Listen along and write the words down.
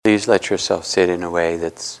Please let yourself sit in a way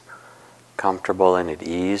that's comfortable and at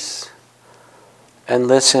ease. And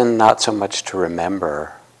listen not so much to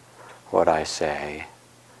remember what I say,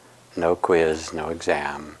 no quiz, no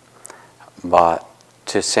exam, but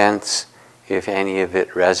to sense if any of it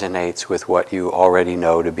resonates with what you already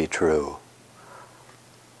know to be true.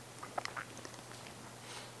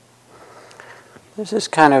 There's this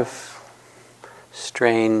kind of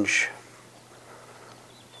strange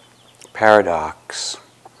paradox.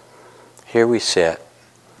 Here we sit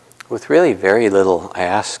with really very little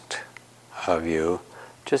asked of you,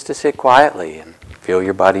 just to sit quietly and feel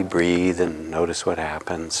your body breathe and notice what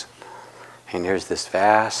happens. And here's this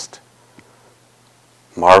vast,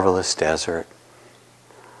 marvelous desert.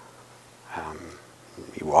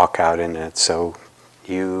 You walk out in it, it's so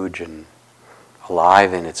huge and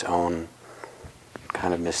alive in its own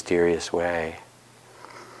kind of mysterious way.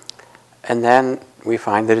 And then we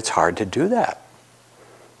find that it's hard to do that.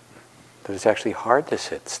 That it's actually hard to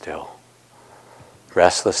sit still.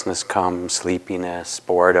 Restlessness comes, sleepiness,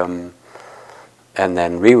 boredom, and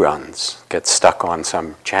then reruns. Get stuck on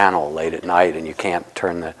some channel late at night and you can't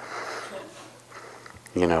turn the,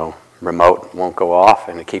 remote won't go off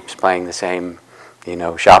and it keeps playing the same,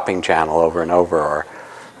 shopping channel over and over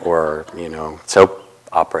or soap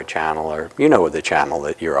opera channel or the channel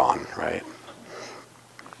that you're on, right?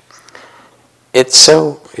 It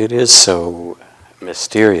is so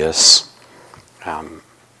mysterious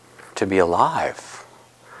to be alive.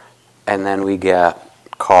 And then we get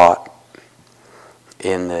caught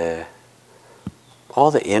in all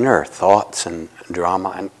the inner thoughts and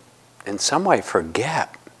drama and in some way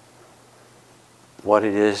forget what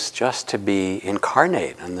it is just to be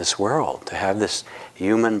incarnate in this world, to have this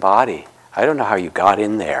human body. I don't know how you got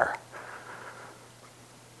in there,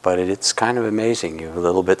 but it's kind of amazing. You have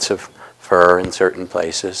little bits of fur in certain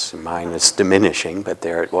places. Mine is diminishing, but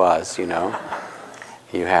there it was,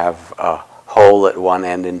 You have a hole at one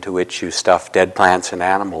end into which you stuff dead plants and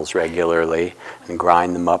animals regularly and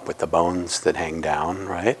grind them up with the bones that hang down,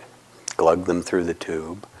 right? Glug them through the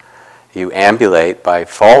tube. You ambulate by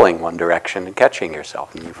falling one direction and catching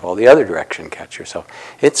yourself, and you fall the other direction and catch yourself.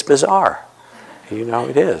 It's bizarre.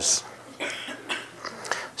 It is.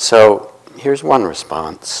 So here's one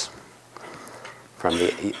response from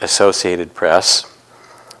the Associated Press.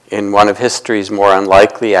 In one of history's more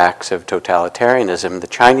unlikely acts of totalitarianism, the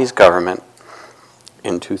Chinese government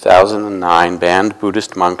in 2009 banned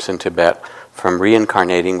Buddhist monks in Tibet from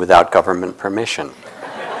reincarnating without government permission.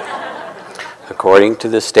 According to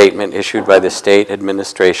the statement issued by the State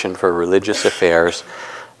Administration for Religious Affairs,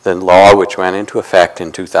 the law, which went into effect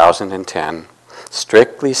in 2010,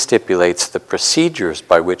 strictly stipulates the procedures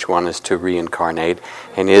by which one is to reincarnate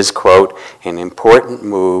and is, quote, an important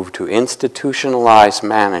move to institutionalize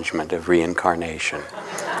management of reincarnation.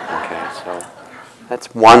 Okay, so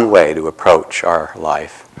that's one way to approach our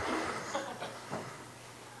life.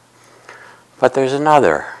 But there's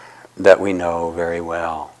another that we know very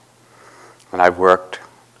well. And I've worked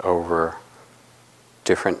over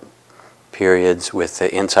different periods with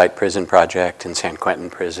the Insight Prison Project in San Quentin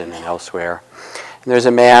Prison and elsewhere. And there's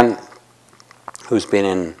a man who's been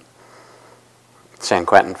in San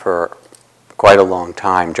Quentin for quite a long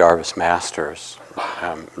time, Jarvis Masters,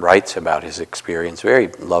 writes about his experience, very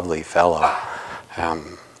lovely fellow,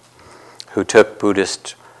 who took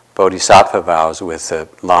Buddhist bodhisattva vows with the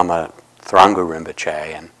Lama Thrangu Rinpoche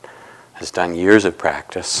and has done years of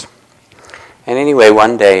practice. And anyway,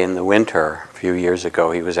 one day in the winter, a few years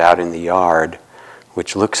ago, he was out in the yard,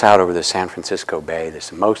 which looks out over the San Francisco Bay. This is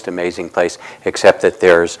the most amazing place, except that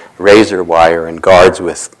there's razor wire and guards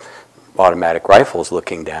with automatic rifles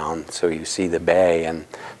looking down, so you see the bay,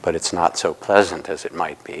 but it's not so pleasant as it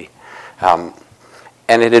might be. And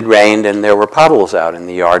it had rained, and there were puddles out in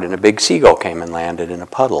the yard, and a big seagull came and landed in a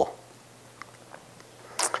puddle.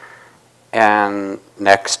 And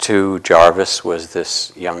next to Jarvis was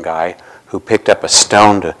this young guy who picked up a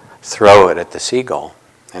stone to throw it at the seagull.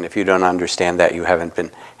 And if you don't understand that, you haven't been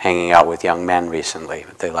hanging out with young men recently.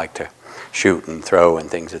 They like to shoot and throw and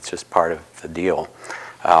things. It's just part of the deal.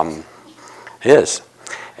 It is.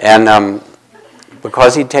 And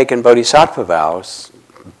because he'd taken bodhisattva vows,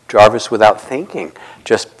 Jarvis, without thinking,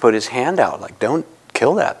 just put his hand out, like, don't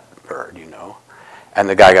kill that bird, And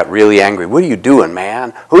the guy got really angry. What are you doing,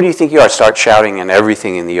 man? Who do you think you are? Start shouting, and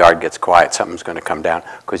everything in the yard gets quiet. Something's going to come down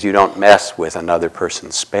because you don't mess with another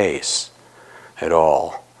person's space at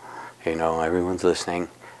all. Everyone's listening.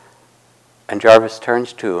 And Jarvis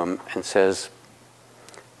turns to him and says,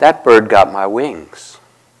 that bird got my wings.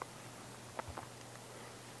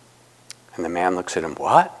 And the man looks at him,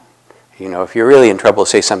 what? You know, if you're really in trouble,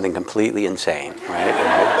 say something completely insane, right?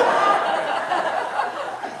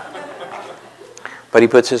 But he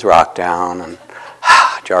puts his rock down, and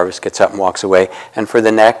Jarvis gets up and walks away. And for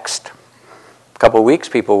the next couple of weeks,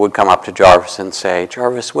 people would come up to Jarvis and say,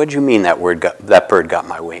 "Jarvis, what'd you mean that bird got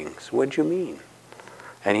my wings? What'd you mean?"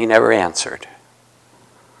 And he never answered.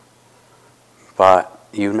 But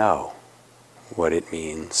you know what it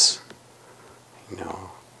means. You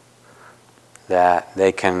know, that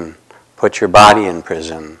they can put your body in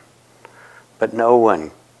prison, but no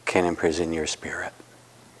one can imprison your spirit.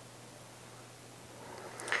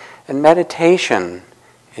 And meditation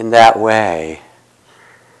in that way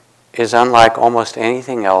is unlike almost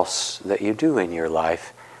anything else that you do in your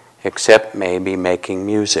life, except maybe making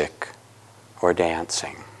music or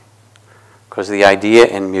dancing. Because the idea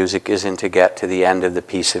in music isn't to get to the end of the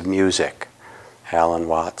piece of music. Alan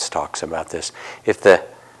Watts talks about this. If the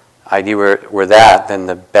idea were that, then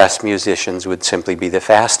the best musicians would simply be the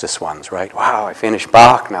fastest ones, right? Wow, I finished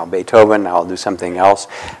Bach, now Beethoven, now I'll do something else.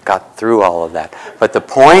 Got through all of that. But the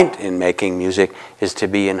point in making music is to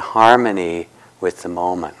be in harmony with the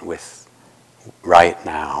moment, with right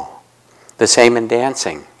now. The same in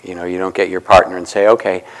dancing. You know, you don't get your partner and say,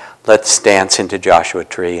 okay, let's dance into Joshua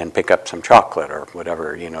Tree and pick up some chocolate or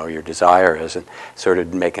whatever, you know, your desire is, and sort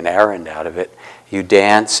of make an errand out of it. You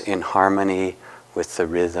dance in harmony with the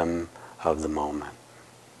rhythm of the moment.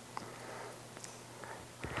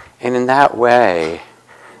 And in that way,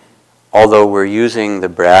 although we're using the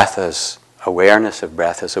breath as awareness of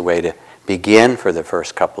breath as a way to begin for the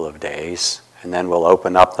first couple of days, and then we'll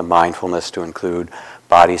open up the mindfulness to include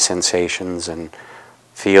body sensations and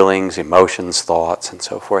feelings, emotions, thoughts, and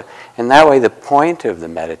so forth. And that way, the point of the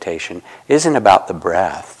meditation isn't about the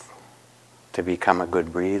breath, to become a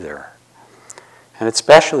good breather. And it's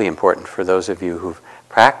especially important for those of you who've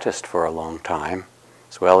practiced for a long time,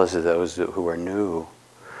 as well as those who are new.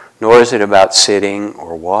 Nor is it about sitting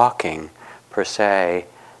or walking, per se.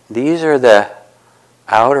 These are the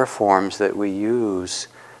outer forms that we use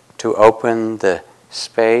to open the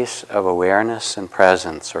space of awareness and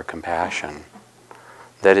presence or compassion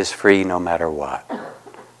that is free no matter what.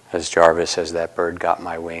 As Jarvis says, that bird got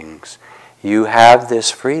my wings. You have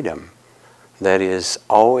this freedom that is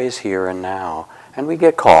always here and now. And we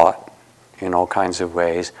get caught in all kinds of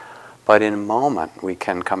ways, but in a moment we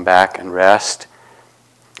can come back and rest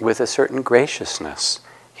with a certain graciousness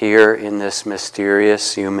here in this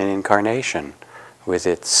mysterious human incarnation, with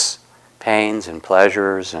its pains and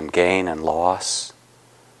pleasures and gain and loss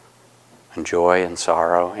and joy and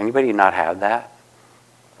sorrow. Anybody not have that?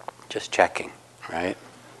 Just checking, right?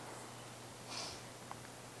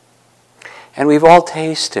 And we've all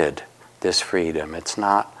tasted this freedom. It's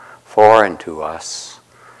not foreign to us.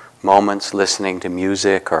 Moments listening to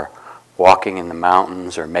music or walking in the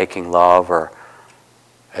mountains or making love or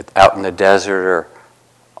out in the desert or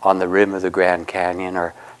on the rim of the Grand Canyon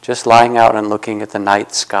or just lying out and looking at the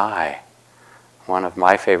night sky. One of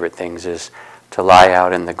my favorite things is to lie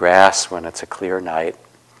out in the grass when it's a clear night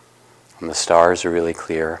and the stars are really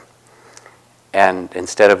clear. And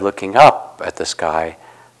instead of looking up at the sky,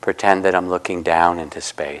 pretend that I'm looking down into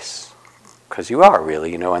space. Because you are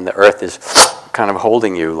really, you know, and the earth is kind of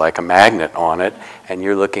holding you like a magnet on it, and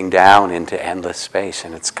you're looking down into endless space,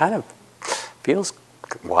 and it's kind of feels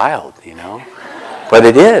wild, you know. But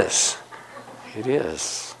it is. It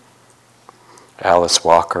is. Alice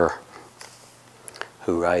Walker,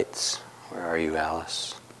 who writes, where are you,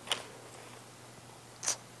 Alice?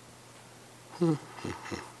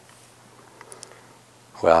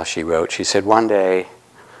 Well, she wrote, she said, one day,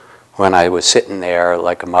 when I was sitting there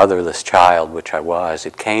like a motherless child, which I was,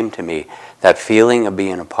 it came to me, that feeling of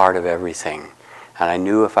being a part of everything. And I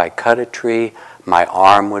knew if I cut a tree, my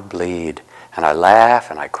arm would bleed. And I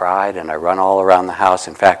laugh and I cried and I run all around the house.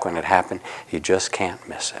 In fact, when it happened, you just can't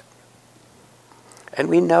miss it. And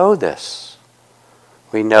we know this.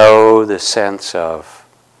 We know the sense of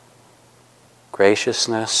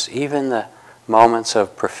graciousness, even the moments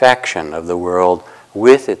of perfection of the world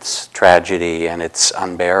with its tragedy and its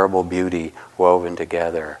unbearable beauty woven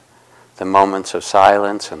together, the moments of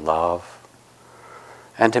silence and love.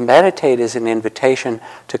 And to meditate is an invitation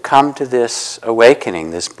to come to this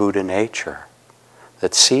awakening, this Buddha nature,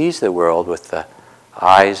 that sees the world with the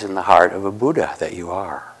eyes and the heart of a Buddha that you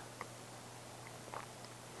are.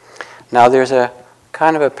 Now there's a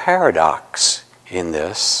kind of a paradox in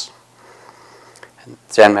this.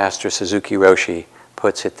 Zen Master Suzuki Roshi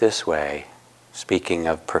puts it this way, speaking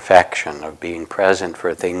of perfection, of being present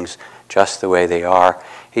for things just the way they are.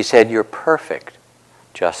 He said, you're perfect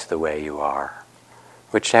just the way you are.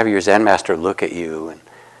 Which to have your Zen master look at you and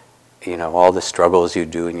all the struggles you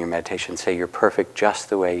do in your meditation, say you're perfect just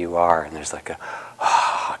the way you are, and there's like a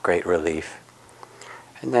great relief.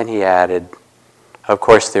 And then he added, of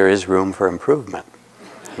course there is room for improvement,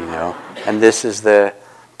 and this is the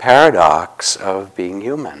paradox of being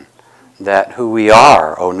human, that who we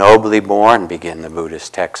are, O nobly born, begin the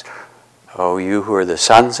Buddhist texts, O you who are the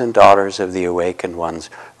sons and daughters of the awakened ones,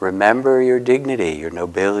 remember your dignity, your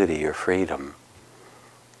nobility, your freedom.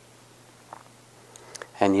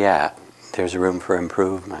 And yet, there's room for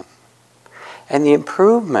improvement. And the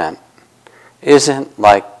improvement isn't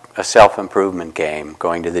like a self-improvement game,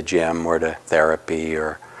 going to the gym or to therapy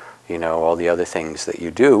or, all the other things that you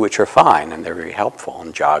do, which are fine and they're very helpful,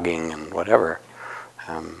 and jogging and whatever.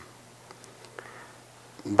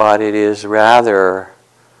 But it is rather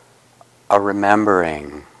a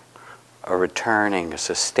remembering, a returning, a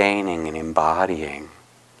sustaining, and embodying,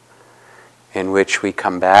 in which we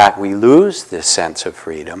come back, we lose this sense of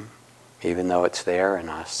freedom, even though it's there in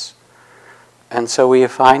us. And so we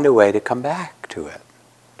find a way to come back to it,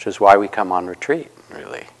 which is why we come on retreat,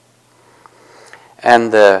 really.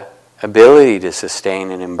 And the ability to sustain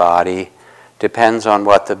and embody depends on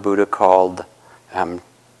what the Buddha called a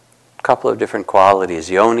couple of different qualities.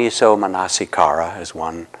 Yoniso manasikara is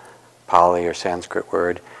one Pali or Sanskrit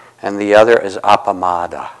word, and the other is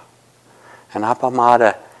appamada. And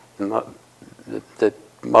appamada, the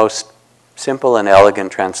most simple and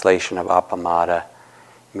elegant translation of appamada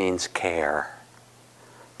means care.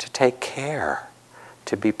 To take care,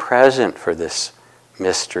 to be present for this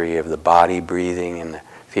mystery of the body breathing and the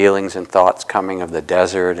feelings and thoughts coming of the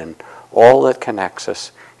desert and all that connects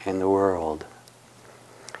us in the world.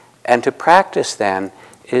 And to practice then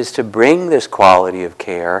is to bring this quality of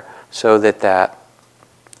care so that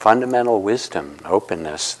fundamental wisdom,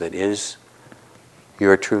 openness that is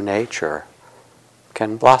your true nature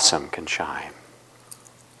can blossom, can shine.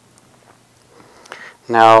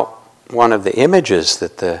 Now, one of the images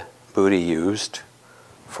that the Buddha used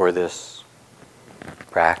for this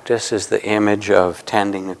practice is the image of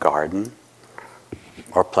tending a garden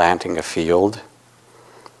or planting a field.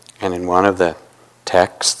 And in one of the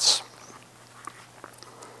texts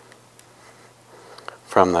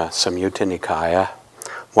from the Samyutta Nikaya,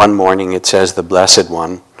 one morning it says the Blessed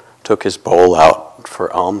One took his bowl out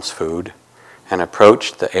for alms food and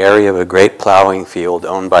approached the area of a great plowing field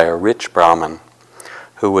owned by a rich Brahmin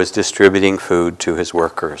who was distributing food to his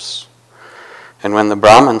workers. And when the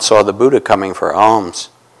Brahmin saw the Buddha coming for alms,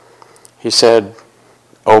 he said,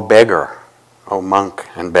 "O beggar, O monk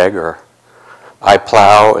and beggar, I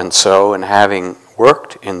plow and sow, and having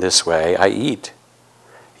worked in this way, I eat.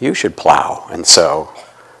 You should plow and sow,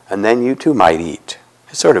 and then you too might eat."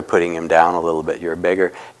 He's sort of putting him down a little bit. You're a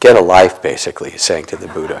beggar. Get a life, basically, he's saying to the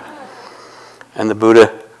Buddha. And the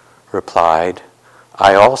Buddha replied,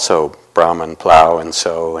 "I also, Brahman, plow and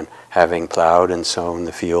sow, and having plowed and sown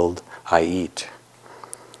the field, I eat."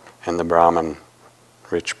 And the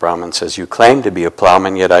rich Brahmin says, "You claim to be a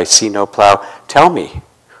plowman, yet I see no plow. Tell me,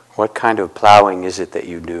 what kind of plowing is it that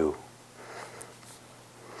you do?"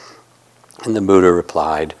 And the Buddha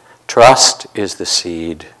replied, "Trust is the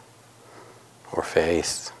seed, or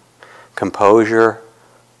faith. Composure,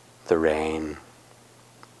 the rain.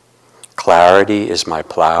 Clarity is my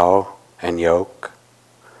plow and yoke.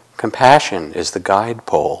 Compassion is the guide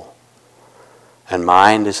pole, and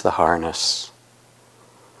mind is the harness.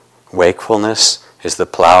 Wakefulness is the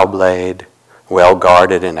plow blade, well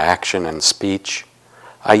guarded in action and speech.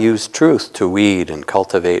 I use truth to weed and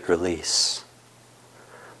cultivate release.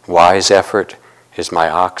 Wise effort is my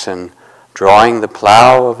oxen, drawing the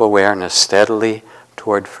plow of awareness steadily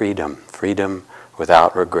toward freedom, freedom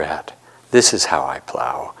without regret. This is how I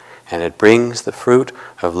plow, and it brings the fruit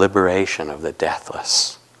of liberation of the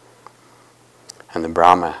deathless." And the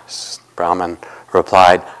Brahman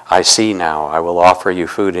replied, "I see now, I will offer you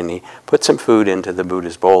food." And he put some food into the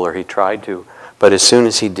Buddha's bowl, or he tried to, but as soon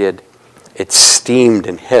as he did, it steamed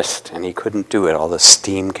and hissed, and he couldn't do it. All the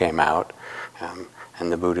steam came out,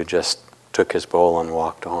 and the Buddha just took his bowl and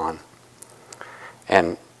walked on.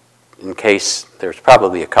 And in case, there's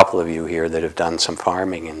probably a couple of you here that have done some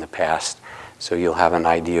farming in the past, so you'll have an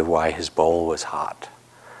idea of why his bowl was hot.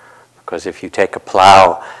 Because if you take a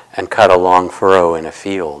plow and cut a long furrow in a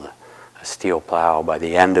field, a steel plow, by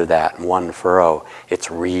the end of that one furrow, it's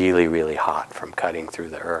really, really hot from cutting through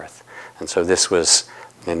the earth. And so this was,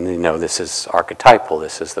 and this is archetypal,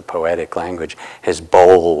 this is the poetic language. His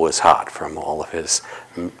bowl was hot from all of his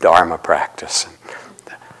Dharma practice.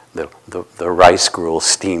 And the rice gruel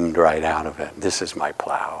steamed right out of it. This is my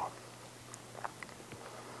plow.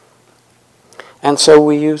 And so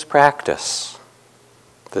we use practice,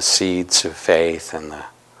 the seeds of faith and the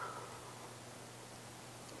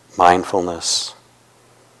mindfulness.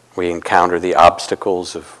 We encounter the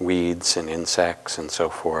obstacles of weeds and insects and so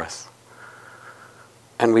forth.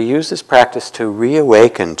 And we use this practice to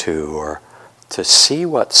reawaken to, or to see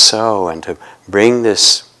what's so, and to bring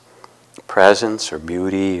this presence or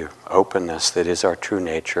beauty or openness that is our true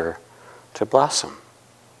nature to blossom.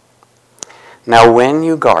 Now, when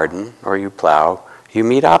you garden or you plow, you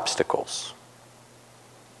meet obstacles.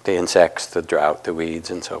 The insects, the drought, the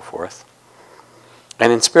weeds, and so forth.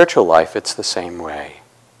 And in spiritual life, it's the same way.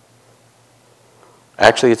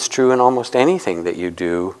 Actually, it's true in almost anything that you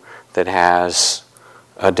do that has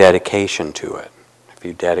a dedication to it. If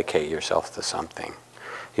you dedicate yourself to something.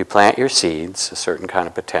 You plant your seeds, a certain kind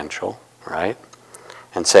of potential, right?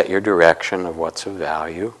 And set your direction of what's of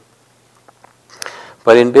value.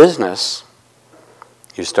 But in business,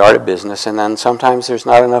 you start a business and then sometimes there's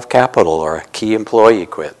not enough capital, or a key employee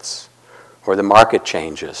quits, or the market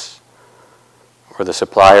changes, or the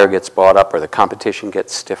supplier gets bought up, or the competition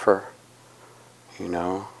gets stiffer,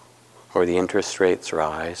 or the interest rates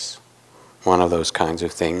rise, one of those kinds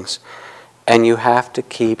of things. And you have to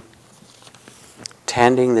keep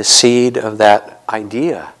tending the seed of that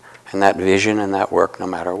idea and that vision and that work no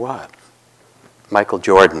matter what. Michael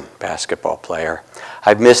Jordan, basketball player.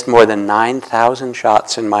 I've missed more than 9,000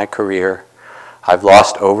 shots in my career. I've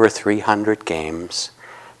lost over 300 games.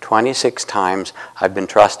 26 times I've been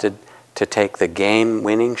trusted to take the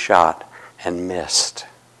game-winning shot and missed.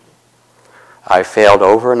 I failed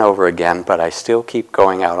over and over again, but I still keep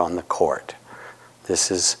going out on the court.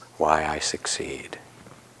 This is why I succeed.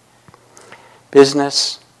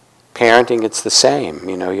 Business, parenting, it's the same.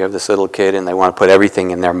 You have this little kid and they want to put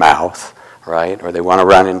everything in their mouth, right? Or they want to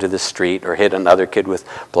run into the street or hit another kid with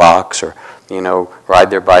blocks, or,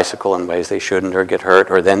 ride their bicycle in ways they shouldn't or get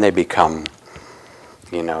hurt, or then they become,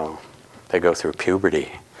 they go through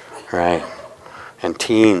puberty, right? And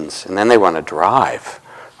teens, and then they want to drive,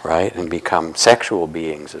 right? And become sexual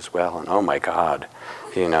beings as well, and oh my God,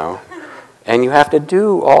 And you have to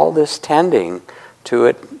do all this tending to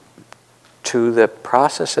it, to the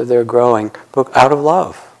process of their growing, out of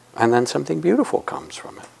love. And then something beautiful comes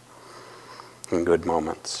from it. In good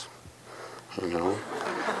moments,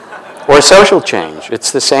 Or social change,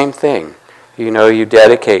 it's the same thing. You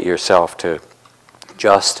dedicate yourself to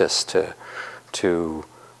justice, to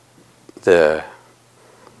the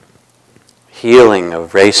healing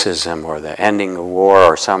of racism, or the ending of war,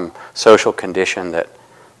 or some social condition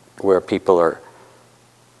where people are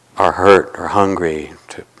hurt or hungry,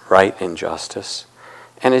 to right injustice.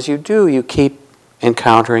 And as you do, you keep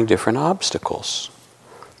encountering different obstacles.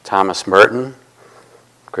 Thomas Merton,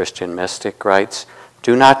 Christian mystic, writes,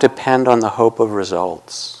 "Do not depend on the hope of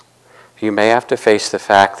results. You may have to face the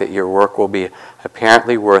fact that your work will be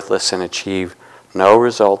apparently worthless and achieve no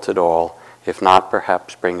result at all, if not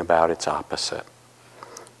perhaps bring about its opposite.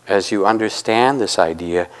 As you understand this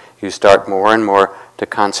idea, you start more and more to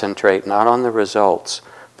concentrate not on the results,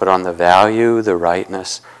 but on the value, the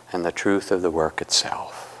rightness, and the truth of the work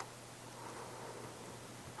itself."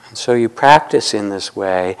 And so you practice in this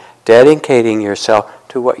way, dedicating yourself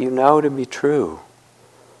to what you know to be true,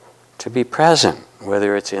 to be present,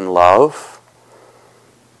 whether it's in love,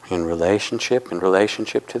 in relationship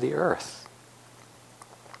to the earth.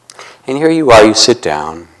 And here you are, you sit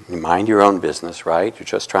down, you mind your own business, right? You're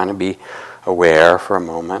just trying to be aware for a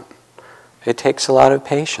moment. It takes a lot of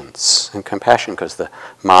patience and compassion, because the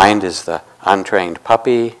mind is the untrained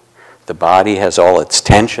puppy. The body has all its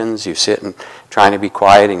tensions. You sit and trying to be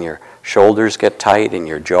quiet and your shoulders get tight and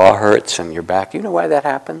your jaw hurts and your back. You know why that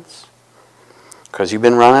happens? Because you've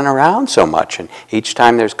been running around so much, and each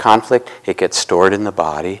time there's conflict, it gets stored in the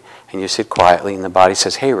body, and you sit quietly and the body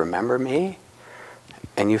says, "Hey, remember me?"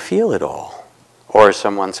 And you feel it all. Or as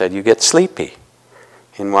someone said, you get sleepy.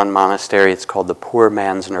 In one monastery, it's called the poor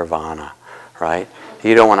man's nirvana, right?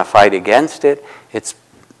 You don't want to fight against it. It's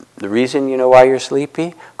the reason you know why you're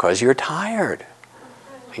sleepy? Because you're tired.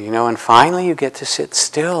 And finally you get to sit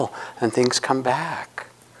still and things come back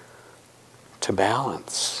to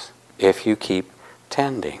balance if you keep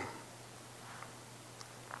tending.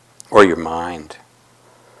 Or your mind.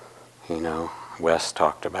 Wes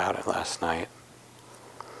talked about it last night.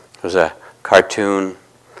 There was a cartoon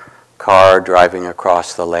car driving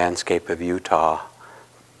across the landscape of Utah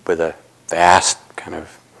with a vast kind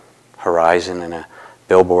of horizon and a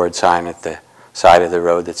billboard sign at the side of the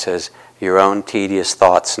road that says, "Your own tedious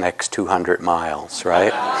thoughts next 200 miles,"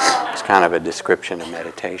 right? It's kind of a description of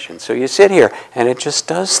meditation. So you sit here and it just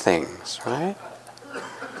does things, right?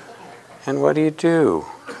 And what do?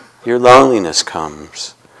 Your loneliness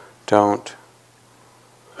comes. Don't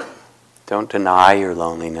deny your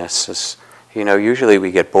loneliness. As Usually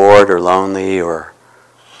we get bored or lonely or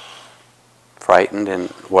frightened, and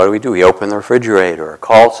what do? We open the refrigerator or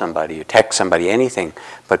call somebody, or text somebody, anything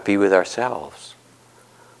but be with ourselves.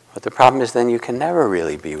 But the problem is then you can never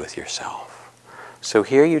really be with yourself. So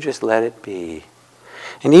here you just let it be.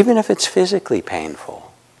 And even if it's physically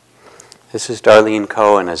painful. This is Darlene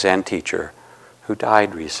Cohen, a Zen teacher who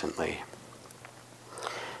died recently.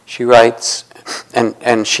 She writes,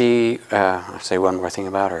 and she, I'll say one more thing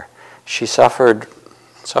about her. She suffered's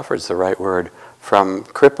the right word, from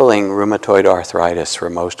crippling rheumatoid arthritis for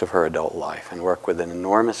most of her adult life and worked with an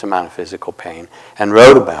enormous amount of physical pain and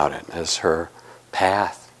wrote about it as her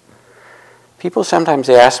path. People sometimes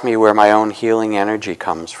ask me where my own healing energy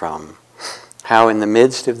comes from, how in the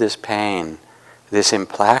midst of this pain, this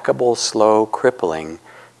implacable, slow crippling,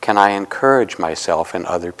 can I encourage myself and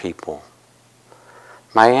other people?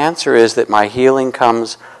 My answer is that my healing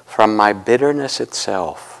comes from my bitterness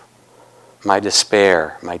itself, my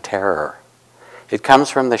despair, my terror. It comes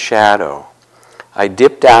from the shadow. I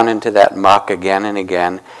dip down into that muck again and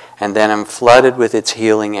again, and then am flooded with its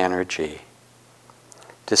healing energy.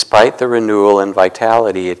 Despite the renewal and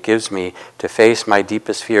vitality it gives me to face my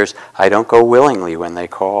deepest fears, I don't go willingly when they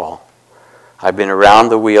call. I've been around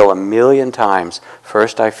the wheel 1,000,000 times.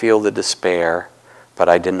 First I feel the despair, but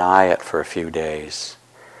I deny it for a few days.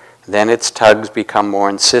 Then its tugs become more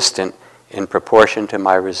insistent in proportion to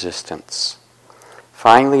my resistance.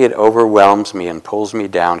 Finally it overwhelms me and pulls me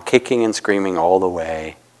down, kicking and screaming all the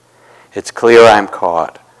way. It's clear I'm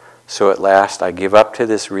caught, so at last I give up to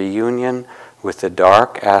this reunion with the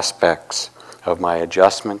dark aspects of my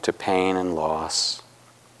adjustment to pain and loss.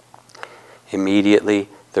 Immediately,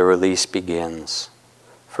 the release begins.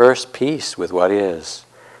 First, peace with what is,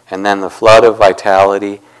 and then the flood of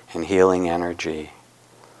vitality and healing energy.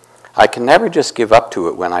 I can never just give up to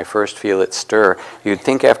it when I first feel it stir. You'd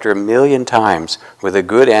think after 1,000,000 times, with a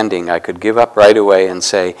good ending, I could give up right away and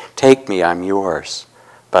say, "Take me, I'm yours."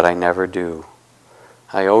 But I never do.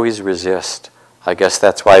 I always resist. I guess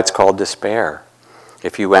that's why it's called despair.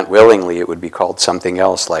 If you went willingly, it would be called something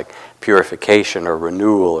else, like purification or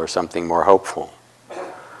renewal or something more hopeful.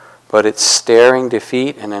 But it's staring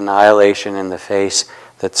defeat and annihilation in the face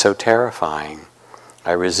that's so terrifying.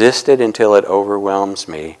 I resist it until it overwhelms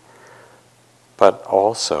me, but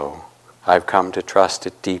also I've come to trust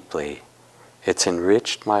it deeply. It's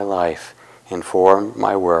enriched my life, informed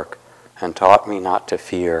my work, and taught me not to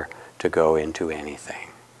fear to go into anything.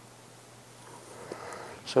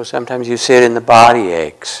 So sometimes you sit and the body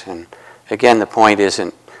aches, and again the point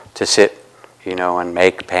isn't to sit, and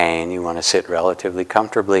make pain. You want to sit relatively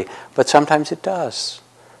comfortably, but sometimes it does.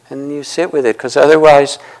 And you sit with it, because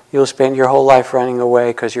otherwise you'll spend your whole life running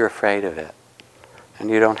away because you're afraid of it. And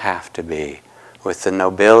you don't have to be. With the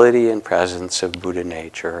nobility and presence of Buddha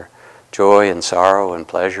nature, joy and sorrow and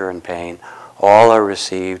pleasure and pain, all are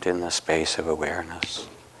received in the space of awareness.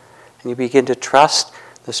 And you begin to trust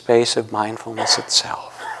the space of mindfulness itself.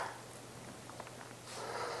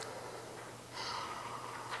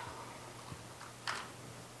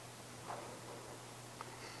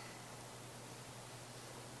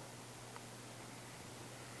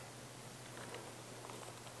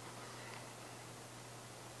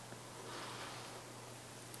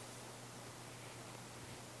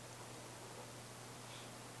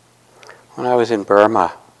 When I was in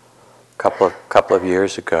Burma a couple of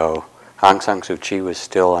years ago, Aung San Suu Kyi was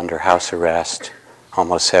still under house arrest,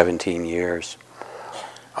 almost 17 years.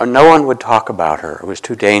 No one would talk about her. It was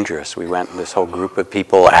too dangerous. We went, this whole group of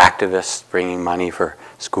people, activists, bringing money for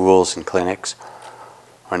schools and clinics.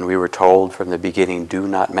 When we were told from the beginning, do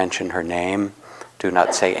not mention her name, do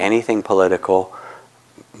not say anything political,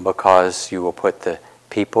 because you will put the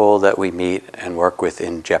people that we meet and work with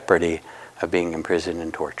in jeopardy of being imprisoned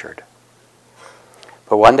and tortured.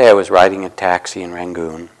 But one day I was riding a taxi in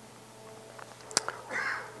Rangoon,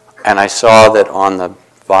 and I saw that on the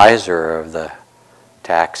visor of the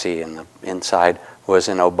taxi and the inside was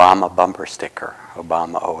an Obama bumper sticker,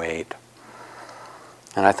 Obama 08.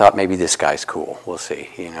 And I thought, maybe this guy's cool, we'll see,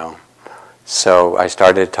 So I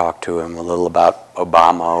started to talk to him a little about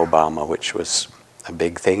Obama, which was a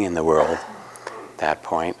big thing in the world at that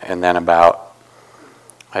point. And then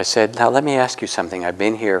I said, now let me ask you something. I've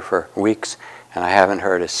been here for weeks, and I haven't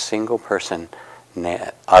heard a single person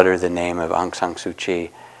utter the name of Aung San Suu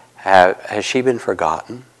Kyi. Has she been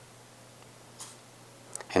forgotten?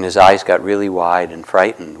 And his eyes got really wide and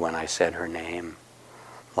frightened when I said her name.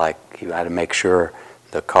 Like he had to make sure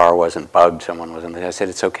the car wasn't bugged, someone wasn't there. I said,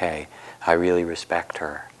 it's okay. I really respect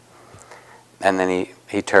her. And then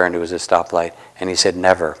he turned, it was a stoplight, and he said,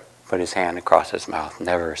 never, put his hand across his mouth,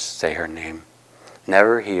 never say her name.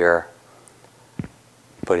 Never hear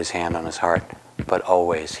put his hand on his heart, but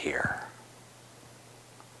always here.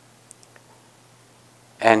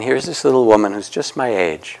 And here's this little woman who's just my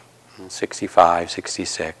age, 65,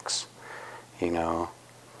 66,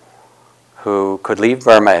 who could leave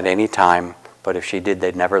Burma at any time, but if she did,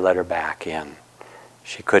 they'd never let her back in.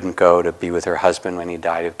 She couldn't go to be with her husband when he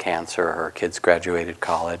died of cancer, or her kids graduated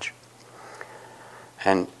college.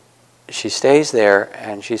 And she stays there,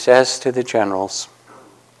 and she says to the generals,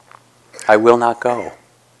 I will not go.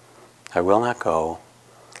 I will not go,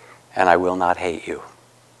 and I will not hate you.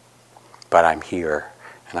 But I'm here,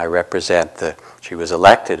 and I represent she was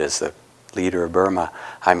elected as the leader of Burma.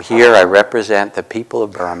 I'm here, I represent the people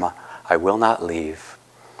of Burma. I will not leave,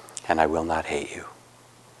 and I will not hate you.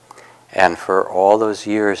 And for all those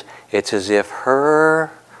years, it's as if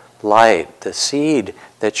her light, the seed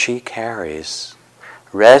that she carries,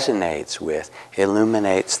 resonates with,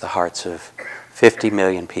 illuminates the hearts of 50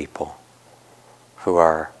 million people who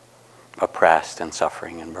are oppressed and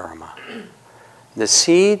suffering in Burma. The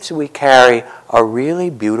seeds we carry are really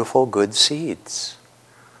beautiful, good seeds.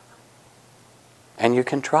 And you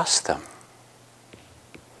can trust them.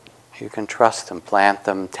 You can trust them, plant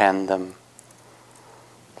them, tend them,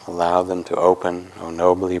 allow them to open, O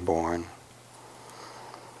nobly born.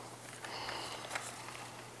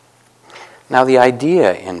 Now the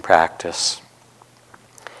idea in practice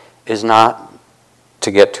is not to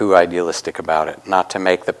get too idealistic about it, not to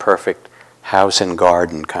make the perfect house and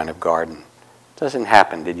garden kind of garden. It doesn't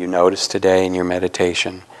happen. Did you notice today in your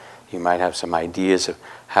meditation? You might have some ideas of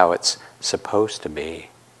how it's supposed to be.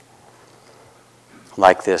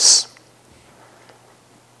 Like this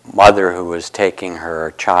mother who was taking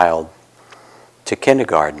her child to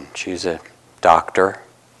kindergarten. She's a doctor.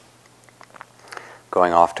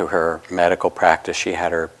 Going off to her medical practice, she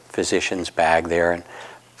had her physician's bag there, and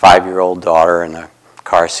 5-year-old daughter in a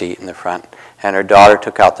car seat in the front. And her daughter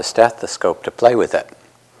took out the stethoscope to play with it,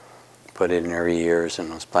 put it in her ears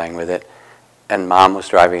and was playing with it. And Mom was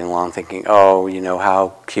driving along thinking, oh,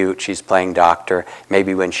 how cute, she's playing doctor.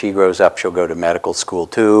 Maybe when she grows up, she'll go to medical school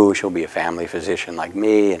too. She'll be a family physician like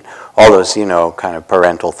me. And all those, kind of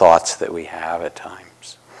parental thoughts that we have at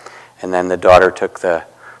times. And then the daughter took the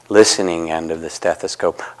listening end of the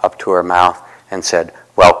stethoscope up to her mouth and said,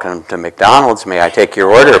 welcome to McDonald's. May I take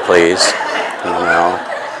your order, please?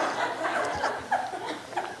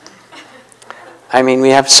 I mean, we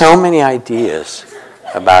have so many ideas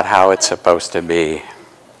about how it's supposed to be.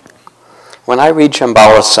 When I read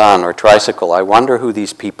Shambhala Sun or Tricycle, I wonder who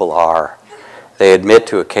these people are. They admit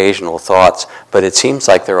to occasional thoughts, but it seems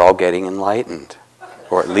like they're all getting enlightened,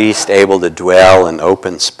 or at least able to dwell in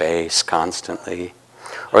open space constantly.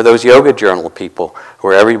 Or those yoga journal people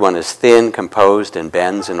where everyone is thin, composed, and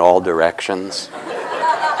bends in all directions.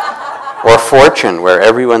 Or Fortune, where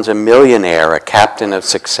everyone's a millionaire, a captain of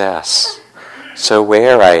success. So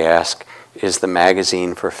where, I ask, is the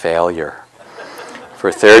magazine for failure?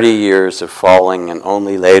 For 30 years of falling and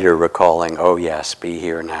only later recalling, oh yes, be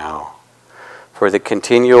here now. For the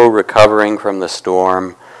continual recovering from the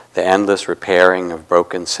storm, the endless repairing of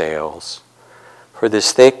broken sails. For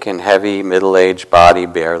this thick and heavy middle-aged body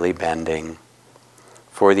barely bending.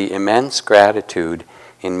 For the immense gratitude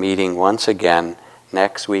in meeting once again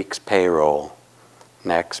next week's payroll,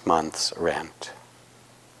 next month's rent.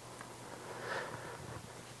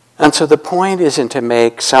 And so the point isn't to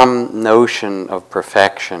make some notion of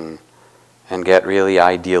perfection and get really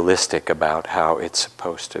idealistic about how it's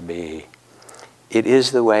supposed to be. It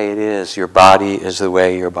is the way it is. Your body is the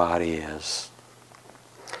way your body is.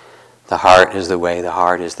 The heart is the way the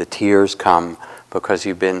heart is. The tears come because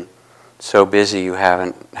you've been so busy you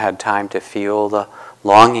haven't had time to feel the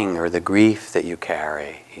longing or the grief that you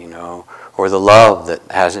carry, or the love that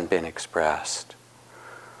hasn't been expressed.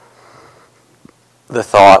 The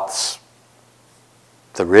thoughts,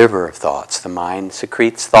 the river of thoughts, the mind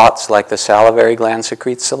secretes thoughts like the salivary gland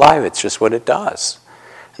secretes saliva. It's just what it does.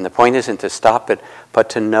 And the point isn't to stop it, but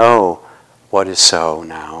to know what is so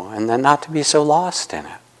now, and then not to be so lost in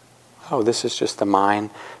it. Oh, this is just the mind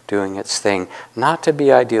doing its thing. Not to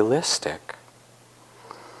be idealistic,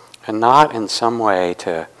 and not in some way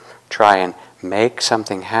to try and make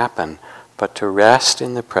something happen, but to rest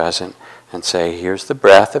in the present and say, here's the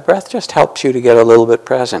breath. The breath just helps you to get a little bit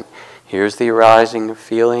present. Here's the arising of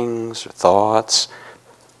feelings, thoughts,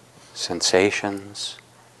 sensations.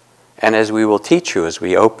 And as we will teach you, as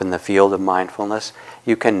we open the field of mindfulness,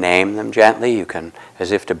 you can name them gently. You can,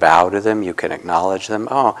 as if to bow to them, you can acknowledge them.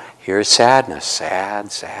 Oh, here's sadness.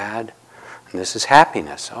 Sad, sad. And this is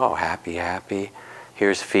happiness. Oh, happy, happy.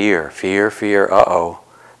 Here's fear. Fear, fear. Uh-oh.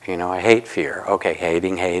 I hate fear. Okay,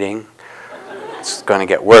 hating, hating. it's going to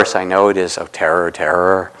get worse. I know it is. Oh, terror,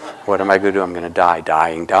 terror. What am I going to do? I'm going to die.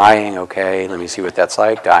 Dying, dying. Okay, let me see what that's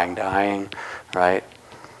like. Dying, dying. Right?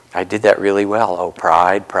 I did that really well. Oh,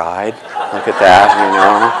 pride, pride. Look at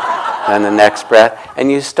that, Then the next breath.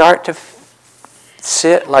 And you start to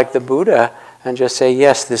sit like the Buddha and just say,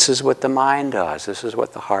 yes, this is what the mind does. This is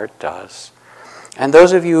what the heart does. And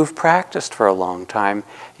those of you who've practiced for a long time,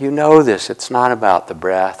 you know this. It's not about the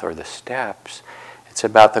breath or the steps. It's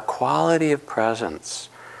about the quality of presence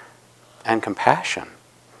and compassion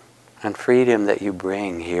and freedom that you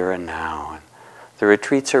bring here and now. And the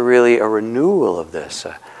retreats are really a renewal of this,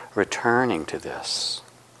 a returning to this.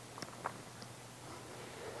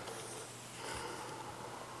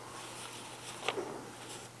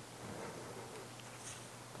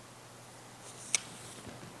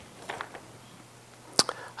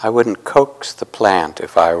 I wouldn't coax the plant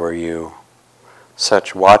if I were you.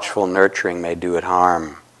 Such watchful nurturing may do it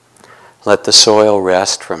harm. Let the soil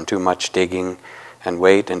rest from too much digging and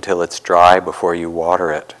wait until it's dry before you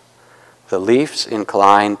water it. The leaf's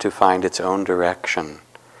inclined to find its own direction.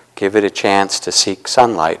 Give it a chance to seek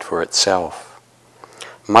sunlight for itself.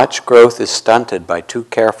 Much growth is stunted by too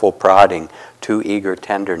careful prodding, too eager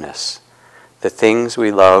tenderness. The things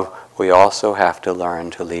we love, we also have to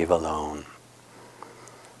learn to leave alone.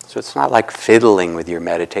 So it's not like fiddling with your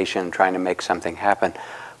meditation and trying to make something happen,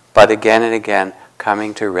 but again and again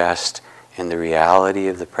coming to rest in the reality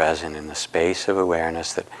of the present, in the space of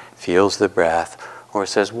awareness that feels the breath, or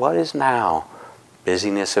says, what is now?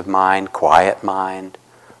 Busyness of mind, quiet mind,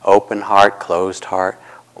 open heart, closed heart.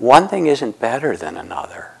 One thing isn't better than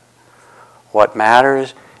another. What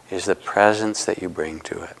matters is the presence that you bring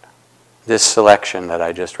to it. This selection that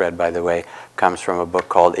I just read, by the way, comes from a book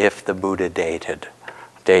called If the Buddha Dated.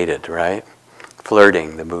 Dated, right?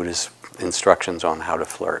 Flirting, the Buddha's instructions on how to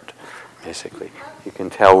flirt, basically. You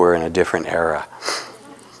can tell we're in a different era.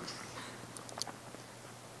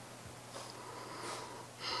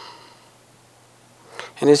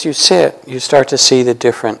 And as you sit, you start to see the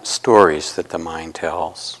different stories that the mind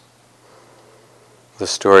tells. The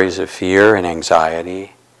stories of fear and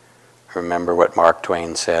anxiety. Remember what Mark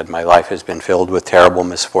Twain said, my life has been filled with terrible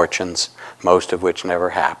misfortunes, most of which never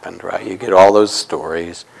happened, right? You get all those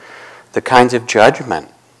stories. The kinds of judgment.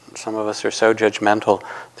 Some of us are so judgmental,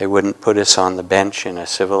 they wouldn't put us on the bench in a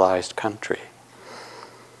civilized country.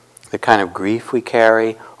 The kind of grief we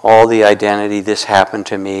carry, all the identity, this happened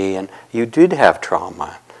to me, and you did have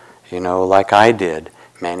trauma, like I did.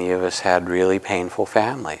 Many of us had really painful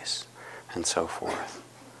families, and so forth.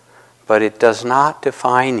 But it does not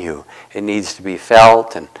define you. It needs to be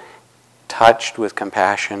felt and touched with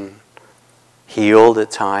compassion, healed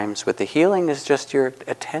at times, but the healing is just your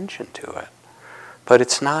attention to it. But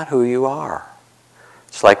it's not who you are.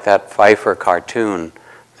 It's like that Pfeiffer cartoon.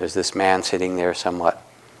 There's this man sitting there somewhat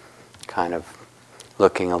kind of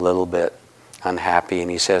looking a little bit unhappy,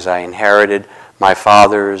 and he says, I inherited my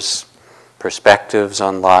father's perspectives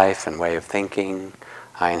on life and way of thinking.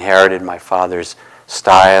 I inherited my father's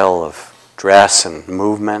style of dress and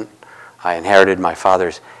movement. I inherited my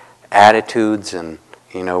father's attitudes and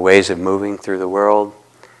ways of moving through the world.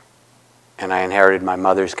 And I inherited my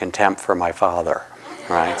mother's contempt for my father.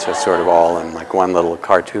 Right? So it's sort of all in like one little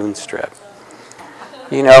cartoon strip.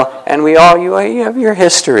 And we all, you have your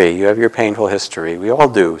history, you have your painful history. We all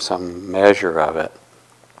do, some measure of it.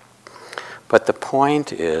 But the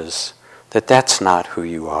point is that that's not who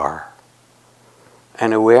you are.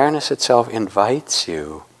 And awareness itself invites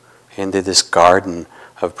you into this garden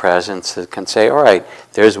of presence that can say, all right,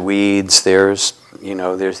 there's weeds, there's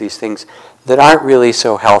these things that aren't really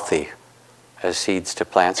so healthy as seeds to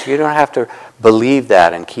plant. So you don't have to believe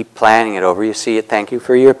that and keep planning it over. You see it, thank you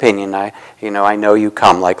for your opinion. I know you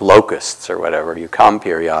come like locusts or whatever. You come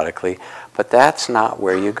periodically. But that's not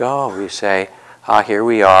where you go. You say, here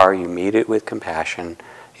we are. You meet it with compassion.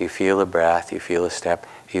 You feel a breath. You feel a step.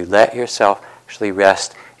 You let yourself actually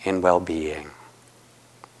rest in well-being.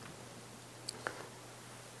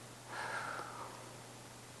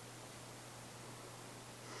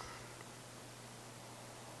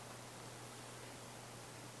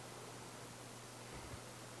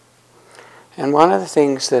 And one of the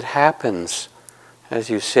things that happens as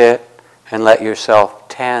you sit and let yourself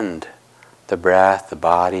tend the breath, the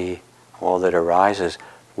body, all that arises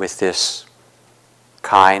with this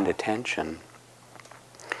kind attention,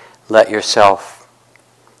 let yourself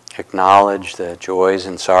acknowledge the joys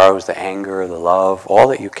and sorrows, the anger, the love, all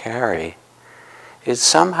that you carry, is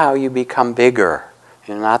somehow you become bigger.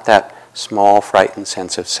 You're not that small, frightened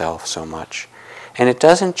sense of self so much. And it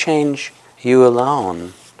doesn't change you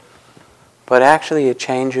alone, but actually it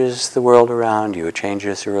changes the world around you. It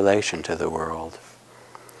changes your relation to the world.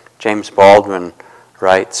 James Baldwin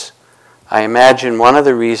writes, I imagine one of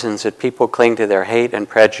the reasons that people cling to their hate and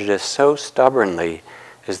prejudice so stubbornly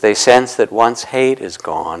is they sense that once hate is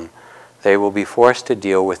gone, they will be forced to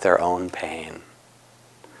deal with their own pain.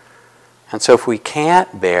 And so if we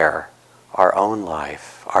can't bear our own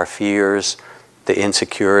life, our fears, the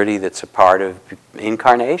insecurity that's a part of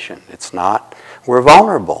incarnation, it's not, we're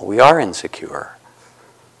vulnerable, we are insecure.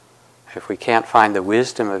 If we can't find the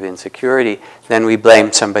wisdom of insecurity, then we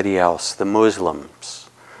blame somebody else, the Muslims,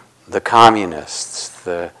 the communists,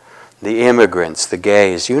 the immigrants, the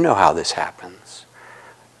gays. You know how this happens.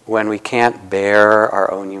 When we can't bear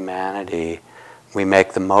our own humanity, we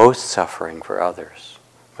make the most suffering for others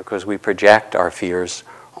because we project our fears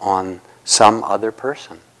on some other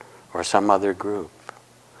person or some other group.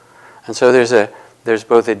 And so there's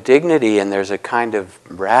both a dignity and there's a kind of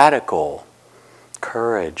radical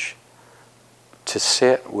courage to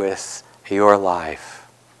sit with your life,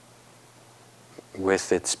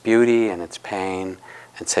 with its beauty and its pain,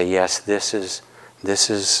 and say, yes, this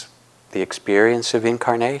is the experience of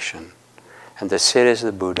incarnation. And to sit as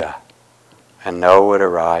the Buddha and know what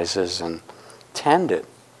arises and tend it,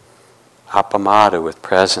 appamada, with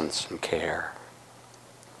presence and care.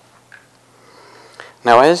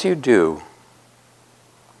 Now as you do,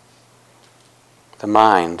 the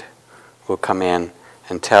mind will come in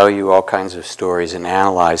and tell you all kinds of stories and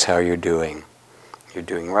analyze how you're doing. You're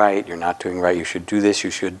doing right, you're not doing right, you should do this, you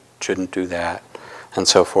shouldn't do that, and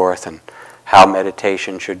so forth, and how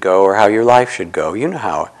meditation should go or how your life should go. You know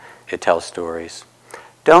how it tells stories.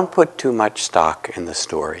 Don't put too much stock in the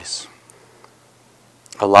stories.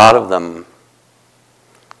 A lot of them,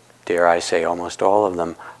 dare I say almost all of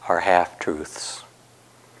them, are half-truths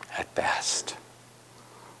at best.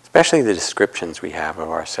 Especially the descriptions we have of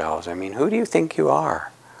ourselves. I mean, who do you think you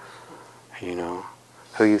are? You know,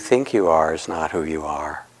 who you think you are is not who you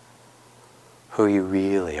are. Who you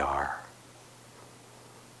really are.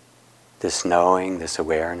 This knowing, this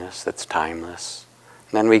awareness that's timeless.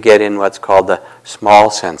 And then we get in what's called the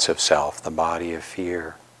small sense of self, the body of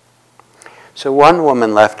fear. So one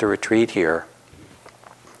woman left a retreat here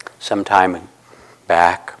some time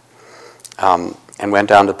back and went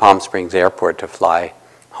down to Palm Springs Airport to fly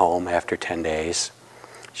home after 10 days.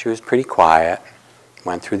 She was pretty quiet,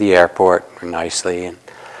 went through the airport nicely and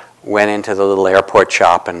went into the little airport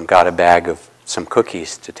shop and got a bag of some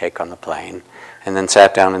cookies to take on the plane, and then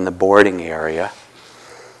sat down in the boarding area.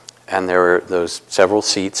 And there were those several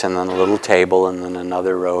seats and then a little table and then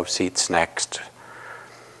another row of seats next.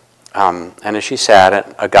 And as she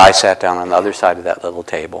sat, a guy sat down on the other side of that little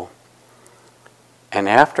table. And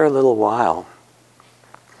after a little while,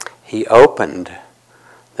 he opened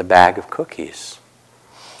the bag of cookies.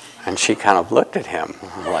 And she kind of looked at him,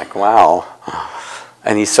 like, wow.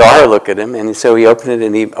 And he saw her look at him, and so he opened it,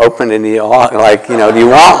 and he like, you know, do you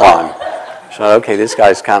want one? So, okay, this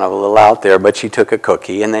guy's kind of a little out there, but she took a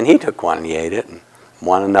cookie, and then he took one, and he ate it, and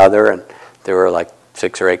one another, and there were like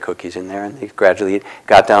 6 or 8 cookies in there, and they gradually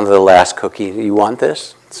got down to the last cookie. You want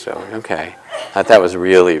this? So, okay. I thought that was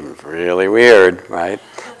really, really weird, right?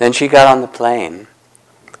 Then she got on the plane,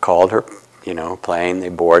 called her, plane, they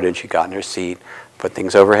boarded, she got in her seat, put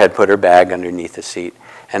things overhead, put her bag underneath the seat,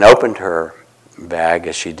 and opened her bag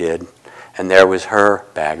as she did, and there was her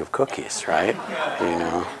bag of cookies, right?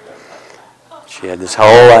 She had this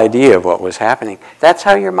whole idea of what was happening. That's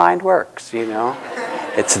how your mind works,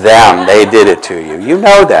 It's them, they did it to you. You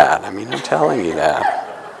know that. I mean, I'm telling you that.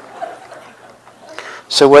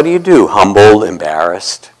 So what do? Humbled,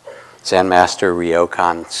 embarrassed? Zen Master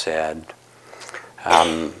Ryokan said,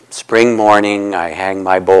 spring morning, I hang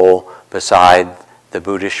my bowl beside the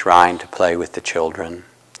Buddhist shrine to play with the children.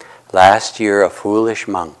 Last year, a foolish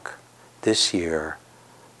monk. This year,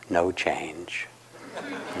 no change.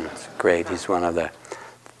 It's great. He's one of the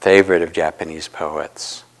favorite of Japanese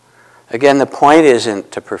poets. Again, the point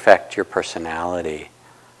isn't to perfect your personality,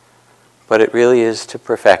 but it really is to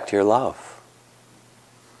perfect your love.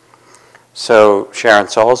 So Sharon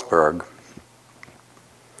Salzberg,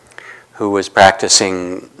 who was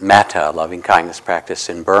practicing metta, loving kindness practice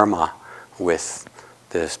in Burma with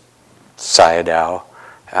the Sayadaw,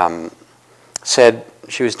 said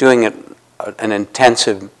she was doing an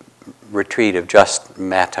intensive retreat of just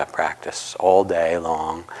metta practice all day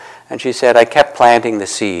long. And she said, I kept planting the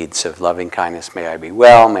seeds of loving kindness. May I be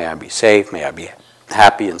well, may I be safe, may I be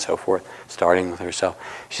happy, and so forth, starting with herself.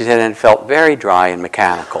 She said, and it felt very dry and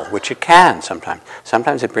mechanical, which it can sometimes.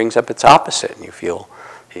 Sometimes it brings up its opposite, and you feel,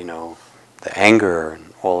 the anger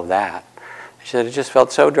and all of that. She said, it just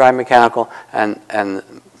felt so dry and mechanical, and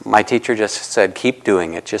my teacher just said, keep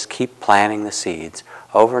doing it. Just keep planting the seeds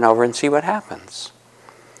over and over and see what happens.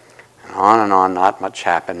 And on, not much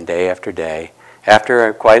happened day after day.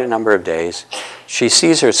 After quite a number of days, she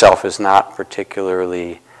sees herself as not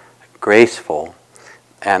particularly graceful.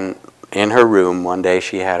 And in her room, one day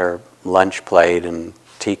she had her lunch plate and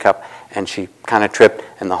teacup, and she kind of tripped,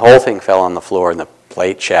 and the whole thing fell on the floor, and the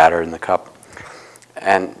plate shattered, and the cup.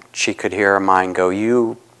 And she could hear her mind go,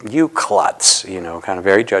 you klutz, kind of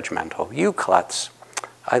very judgmental. You klutz,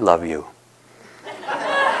 I love you.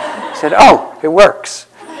 I said, oh, it works.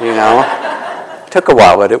 Took a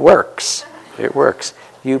while, but it works. It works.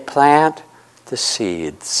 You plant the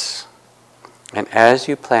seeds. And as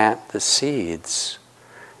you plant the seeds,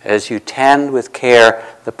 as you tend with care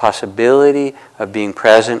the possibility of being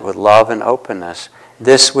present with love and openness,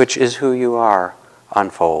 this which is who you are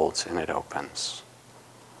unfolds and it opens.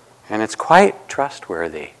 And it's quite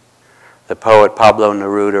trustworthy. The poet Pablo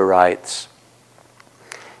Neruda writes,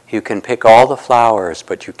 you can pick all the flowers,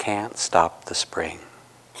 but you can't stop the spring.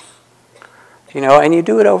 And you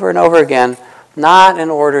do it over and over again, not in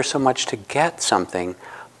order so much to get something,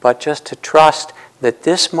 but just to trust that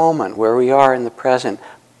this moment where we are in the present,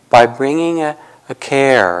 by bringing a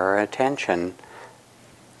care or attention,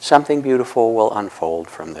 something beautiful will unfold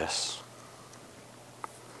from this.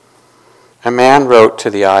 A man wrote to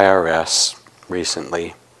the IRS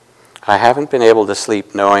recently, I haven't been able to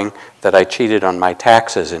sleep knowing that I cheated on my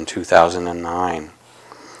taxes in 2009.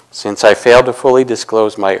 Since I failed to fully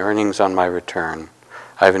disclose my earnings on my return,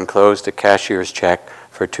 I've enclosed a cashier's check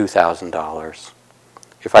for $2,000.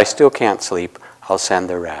 If I still can't sleep, I'll send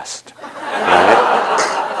the rest. Right?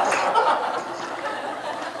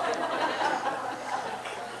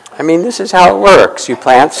 This is how it works. You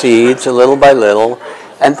plant seeds a little by little,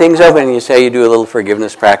 and things open, and you say you do a little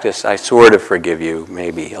forgiveness practice. I sort of forgive you,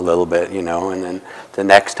 maybe a little bit, and then the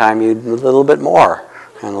next time you do a little bit more,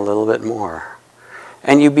 and a little bit more.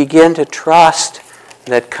 And you begin to trust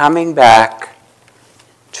that coming back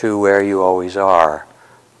to where you always are,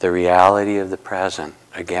 the reality of the present,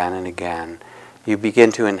 again and again, you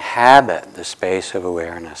begin to inhabit the space of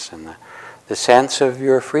awareness, and the sense of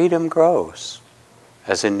your freedom grows.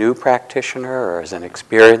 As a new practitioner or as an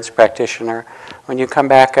experienced practitioner, when you come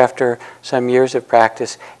back after some years of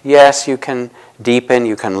practice, yes, you can deepen,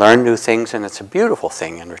 you can learn new things, and it's a beautiful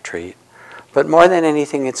thing in retreat. But more than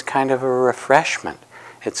anything, it's kind of a refreshment.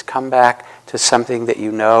 It's come back to something that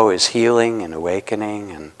you know is healing and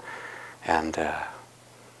awakening and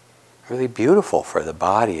really beautiful for the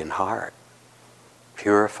body and heart,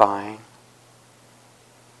 purifying.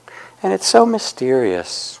 And it's so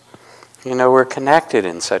mysterious. We're connected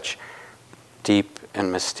in such deep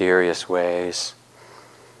and mysterious ways.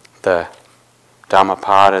 The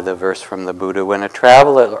Dhammapada, the verse from the Buddha, when a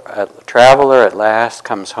traveler at last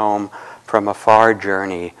comes home from a far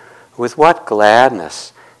journey, with what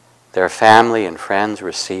gladness their family and friends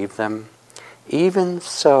receive them. Even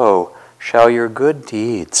so shall your good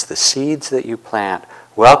deeds, the seeds that you plant,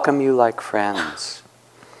 welcome you like friends.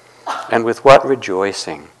 And with what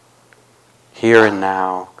rejoicing, here and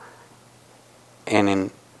now, and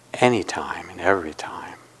in any time, in every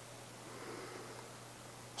time.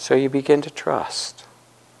 So you begin to trust,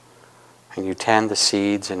 and you tend the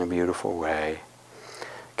seeds in a beautiful way.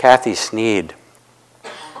 Kathy Sneed,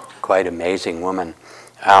 quite amazing woman,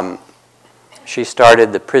 she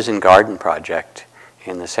started the Prison Garden Project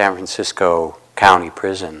in the San Francisco County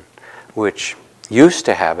Prison, which used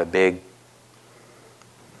to have a big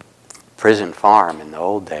prison farm in the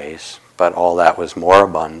old days, but all that was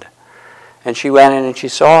moribund. And she went in and she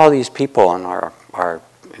saw all these people in our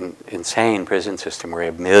insane prison system where we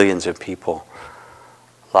have millions of people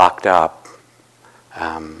locked up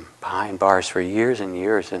behind bars for years and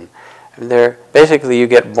years. And they're basically, you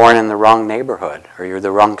get born in the wrong neighborhood or you're the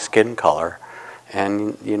wrong skin color,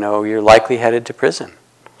 and you're likely headed to prison.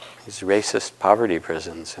 These racist poverty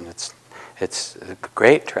prisons, and it's a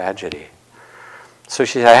great tragedy. So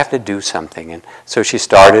she said, I have to do something. And so she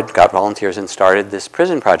got volunteers and started this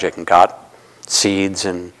prison project and got seeds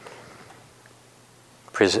and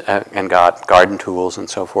got garden tools and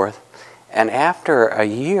so forth. And after a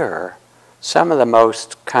year, some of the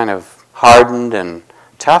most kind of hardened and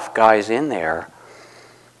tough guys in there,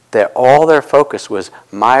 all their focus was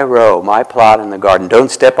my row, my plot in the garden.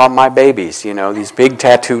 Don't step on my babies. These big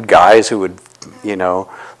tattooed guys who would,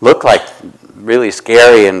 look like really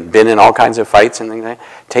scary and been in all kinds of fights and things like that.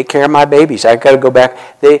 Take care of my babies. I've got to go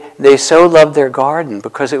back. They so loved their garden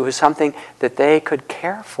because it was something that they could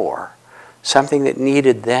care for, something that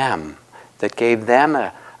needed them, that gave them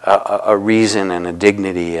a reason and a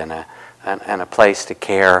dignity and a place to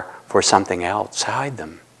care for something outside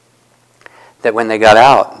them. that when they got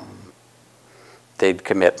out, they'd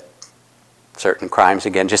commit certain crimes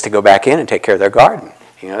again just to go back in and take care of their garden.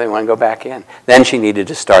 They want to go back in. Then she needed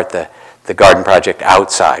to start the garden project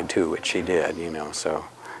outside too, which she did, so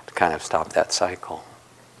to kind of stop that cycle.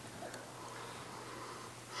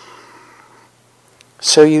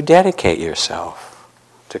 So you dedicate yourself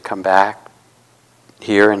to come back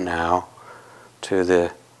here and now to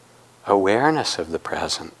the awareness of the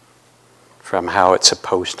present, from how it's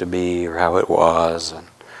supposed to be or how it was and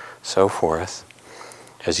so forth,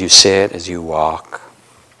 as you sit, as you walk.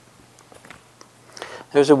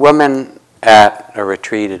 There's a woman at a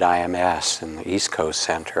retreat at IMS in the East Coast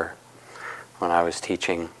Center when I was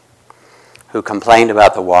teaching who complained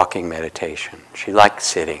about the walking meditation. She liked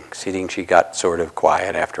sitting. Sitting, she got sort of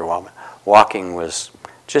quiet after a while. Walking was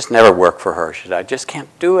just never worked for her. She said, I just can't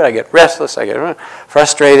do it. I get restless, I get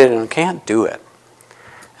frustrated, and I can't do it.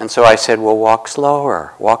 And so I said, well, walk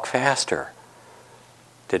slower, walk faster.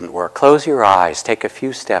 Didn't work. Close your eyes, take a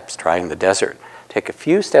few steps, try in the desert. Take a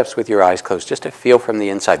few steps with your eyes closed, just to feel from the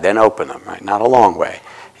inside, then open them, right? Not a long way,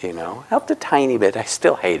 Helped a tiny bit. I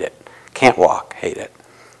still hate it. Can't walk, hate it,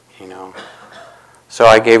 So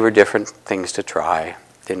I gave her different things to try.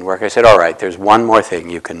 Didn't work. I said, all right, there's one more thing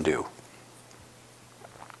you can do.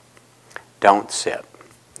 Don't sit.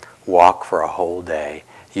 Walk for a whole day.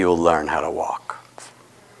 You'll learn how to walk.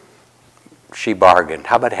 She bargained.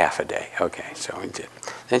 How about half a day? Okay, so we did.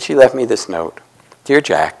 Then she left me this note. Dear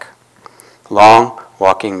Jack, long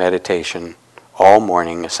walking meditation, all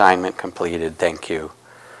morning, assignment completed, thank you.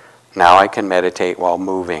 Now I can meditate while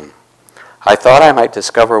moving. I thought I might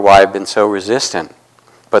discover why I've been so resistant,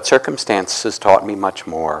 but circumstances taught me much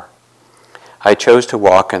more. I chose to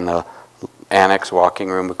walk in the annex walking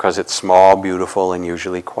room because it's small, beautiful, and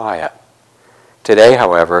usually quiet. Today,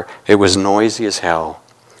 however, it was noisy as hell.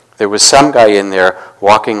 There was some guy in there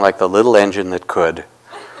walking like the little engine that could,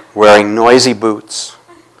 wearing noisy boots.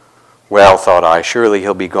 Well, thought I, surely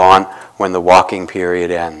he'll be gone when the walking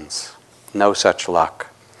period ends. No such luck.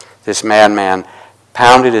 This madman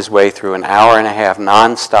pounded his way through an hour and a half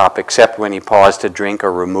non-stop, except when he paused to drink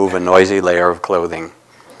or remove a noisy layer of clothing.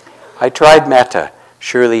 I tried metta.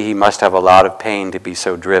 Surely he must have a lot of pain to be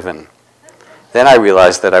so driven. Then I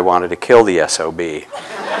realized that I wanted to kill the SOB.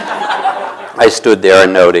 I stood there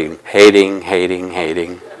and noting, hating.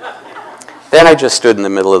 Then I just stood in the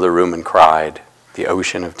middle of the room and cried, the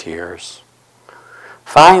ocean of tears.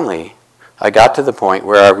 Finally, I got to the point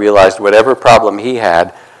where I realized whatever problem he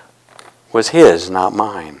had was his, not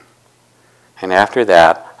mine. And after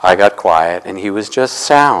that, I got quiet, and he was just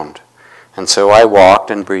sound. And so I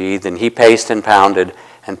walked and breathed, and he paced and pounded,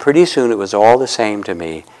 and pretty soon it was all the same to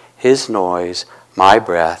me, his noise, my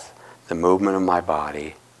breath, the movement of my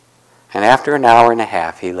body. And after an hour and a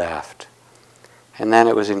half, he left. And then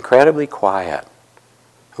it was incredibly quiet,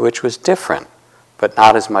 which was different, but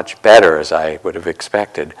not as much better as I would have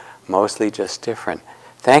expected, mostly just different.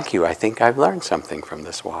 Thank you. I think I've learned something from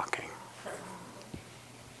this walking.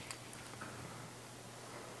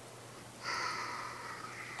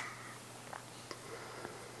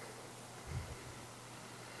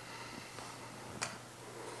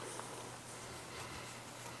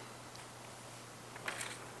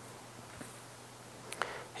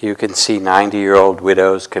 You can see 90-year-old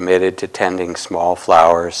widows committed to tending small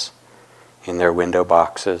flowers in their window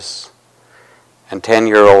boxes, and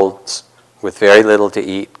 10-year-olds with very little to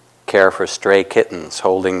eat care for stray kittens,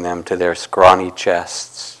 holding them to their scrawny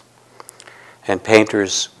chests, and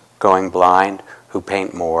painters going blind who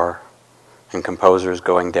paint more, and composers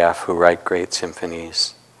going deaf who write great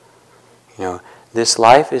symphonies. This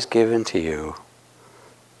life is given to you,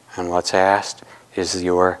 and what's asked is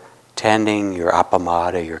your tending, your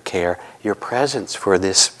appamada, your care, your presence for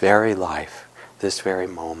this very life, this very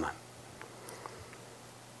moment.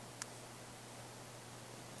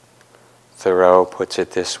 Thoreau puts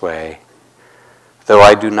it this way: though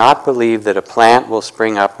I do not believe that a plant will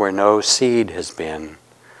spring up where no seed has been,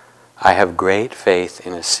 I have great faith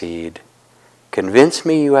in a seed. Convince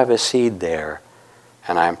me you have a seed there,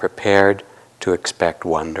 and I am prepared to expect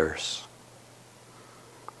wonders.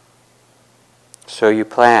 So you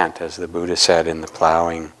plant, as the Buddha said in the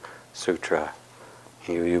Plowing Sutra.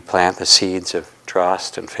 You plant the seeds of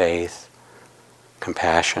trust and faith,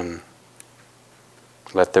 compassion.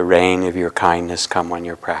 Let the rain of your kindness come on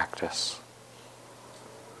your practice.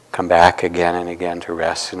 Come back again and again to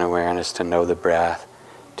rest in awareness, to know the breath,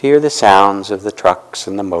 to hear the sounds of the trucks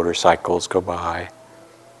and the motorcycles go by,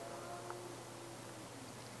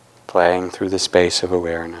 playing through the space of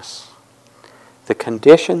awareness. The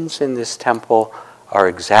conditions in this temple are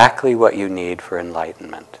exactly what you need for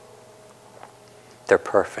enlightenment. They're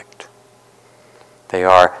perfect.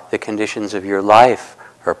 The conditions of your life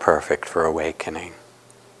are perfect for awakening.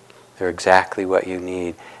 They're exactly what you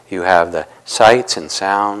need. You have the sights and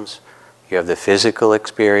sounds. You have the physical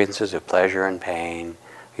experiences of pleasure and pain.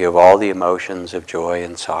 You have all the emotions of joy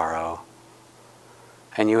and sorrow.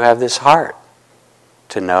 And you have this heart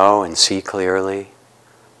to know and see clearly.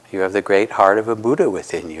 You have the great heart of a Buddha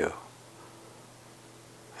within you.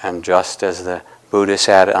 And just as the Buddha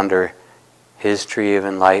sat under his tree of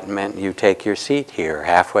enlightenment, you take your seat here,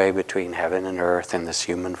 halfway between heaven and earth in this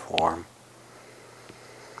human form,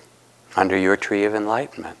 under your tree of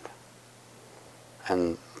enlightenment.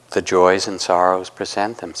 And the joys and sorrows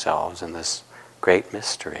present themselves in this great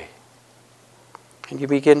mystery. And you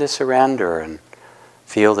begin to surrender and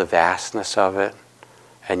feel the vastness of it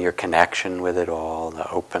and your connection with it all, the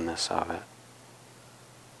openness of it.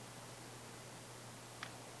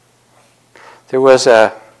 There was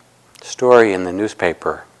a story in the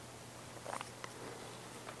newspaper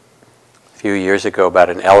a few years ago about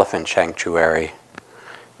an elephant sanctuary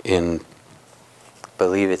I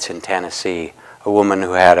believe it's in Tennessee, a woman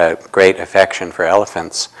who had a great affection for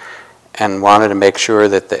elephants and wanted to make sure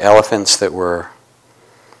that the elephants that were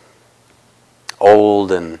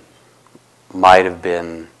old and might have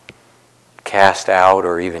been cast out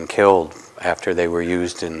or even killed after they were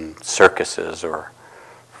used in circuses or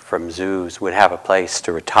from zoos would have a place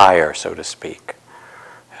to retire, so to speak.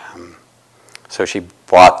 So she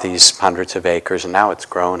bought these hundreds of acres, and now it's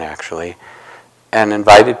grown actually, and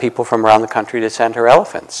invited people from around the country to send her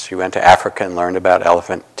elephants. She went to Africa and learned about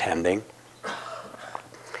elephant tending.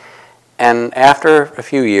 And after a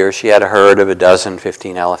few years, she had a herd of 12,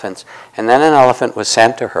 15 elephants, and then an elephant was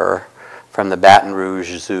sent to her from the Baton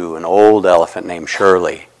Rouge Zoo, an old elephant named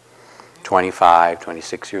Shirley, 25,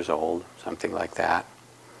 26 years old, something like that.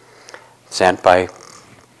 Sent by,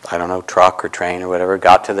 I don't know, truck or train or whatever,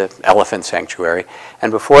 got to the elephant sanctuary. And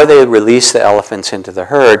before they released the elephants into the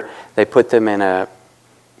herd, they put them in a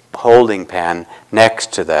holding pen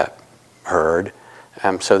next to the herd.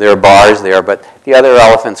 So there are bars there, but the other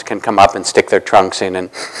elephants can come up and stick their trunks in and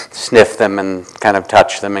sniff them and kind of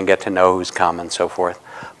touch them and get to know who's come and so forth.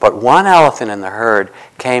 But one elephant in the herd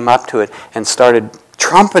came up to it and started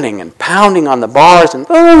trumpeting and pounding on the bars and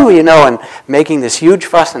and making this huge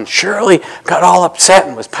fuss, and Shirley got all upset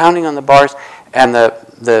and was pounding on the bars, and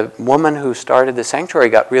the woman who started the sanctuary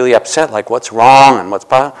got really upset, like what's wrong and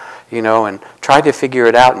and tried to figure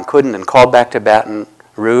it out and couldn't, and called back to Baton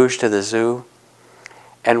Rouge to the zoo,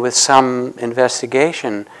 and with some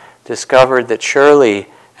investigation discovered that Shirley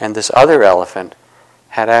and this other elephant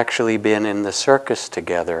had actually been in the circus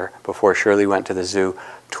together before Shirley went to the zoo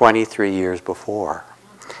 23 years before.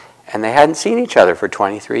 And they hadn't seen each other for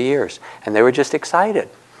 23 years. And they were just excited,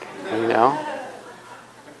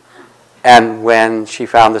 And when she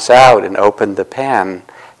found this out and opened the pen,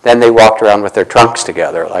 then they walked around with their trunks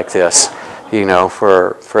together like this,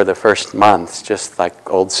 for the first months, just like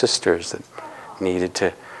old sisters that needed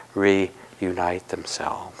to reunite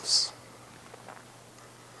themselves.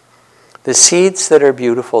 The seeds that are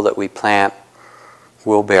beautiful that we plant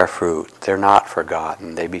will bear fruit. They're not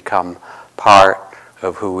forgotten. They become part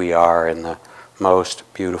of who we are in the most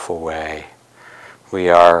beautiful way. We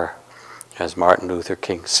are, as Martin Luther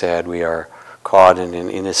King said, we are caught in an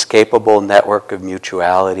inescapable network of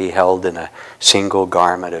mutuality held in a single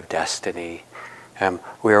garment of destiny.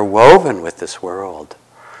 We are woven with this world.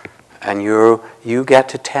 And you get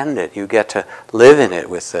to tend it. You get to live in it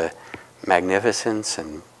with the magnificence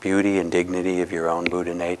and beauty and dignity of your own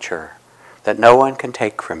Buddha nature that no one can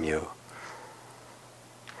take from you.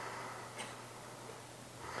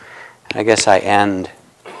 I guess I end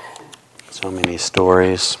so many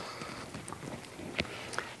stories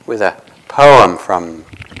with a poem from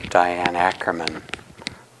Diane Ackerman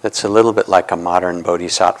that's a little bit like a modern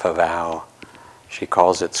bodhisattva vow. She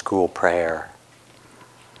calls it school prayer.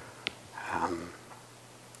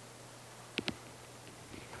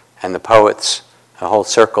 And the poets, a whole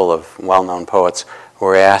circle of well-known poets,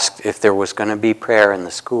 were asked if there was going to be prayer in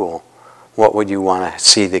the school, what would you want to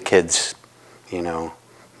see the kids,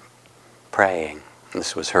 praying? And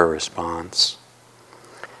this was her response.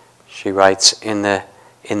 She writes, in the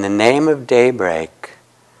name of daybreak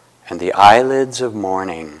and the eyelids of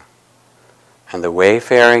morning and the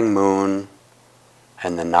wayfaring moon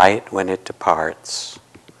and the night when it departs,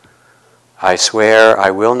 I swear I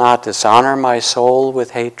will not dishonor my soul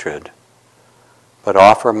with hatred, but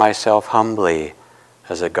offer myself humbly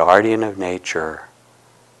as a guardian of nature,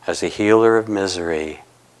 as a healer of misery,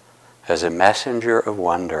 as a messenger of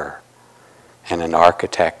wonder, and an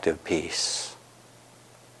architect of peace.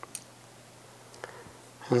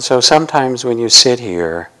 And so sometimes when you sit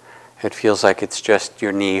here It feels like it's just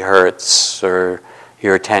your knee hurts, or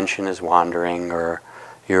your attention is wandering, or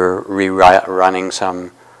you're rerunning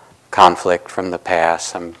some conflict from the past,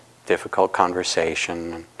 some difficult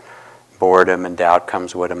conversation, and boredom and doubt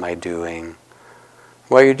comes, what am I doing?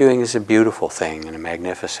 What you're doing is a beautiful thing and a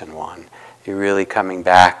magnificent one. You're really coming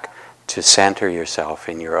back to center yourself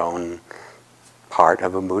in your own part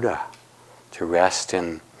of a Buddha, to rest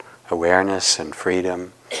in awareness and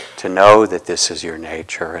freedom, to know that this is your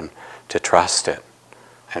nature and to trust it.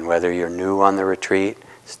 And whether you're new on the retreat,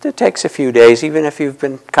 it takes a few days. Even if you've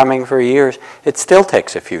been coming for years, it still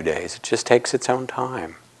takes a few days. It just takes its own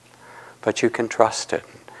time. But you can trust it.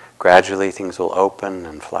 Gradually things will open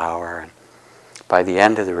and flower. And by the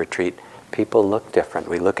end of the retreat, people look different.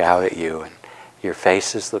 We look out at you and your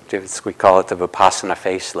faces look different. We call it the Vipassana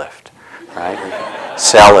facelift, right? We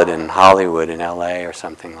sell it in Hollywood, in LA or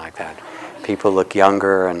something like that. People look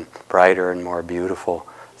younger and brighter and more beautiful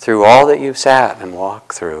through all that you've sat and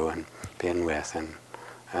walked through and been with.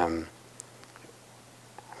 And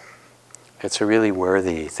it's a really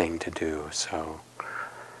worthy thing to do. So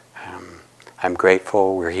I'm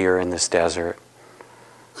grateful we're here in this desert,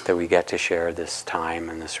 that we get to share this time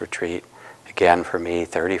and this retreat. Again, for me,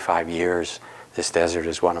 35 years, this desert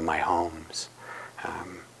is one of my homes.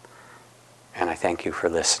 And I thank you for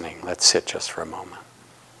listening. Let's sit just for a moment.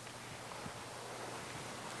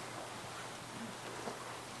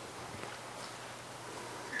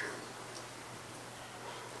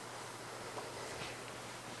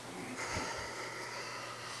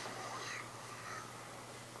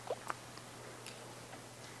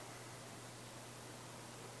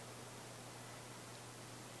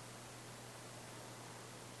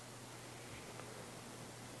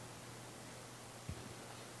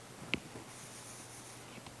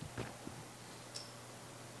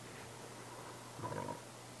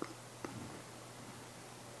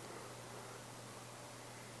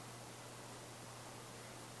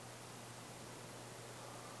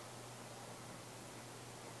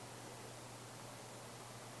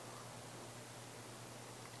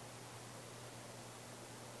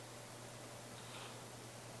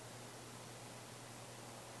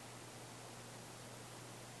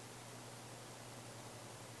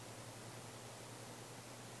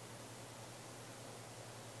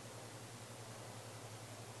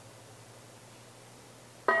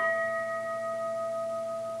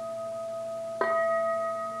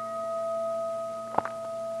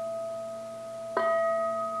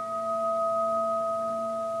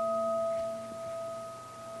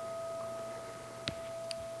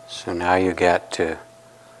 So now you get to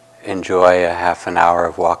enjoy a half an hour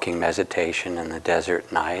of walking meditation in the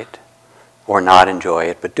desert night, or not enjoy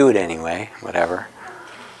it, but do it anyway, whatever.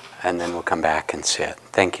 And then we'll come back and sit.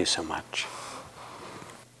 Thank you so much.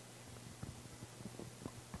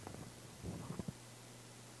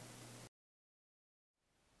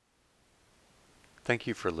 Thank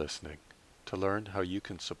you for listening. To learn how you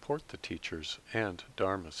can support the teachers and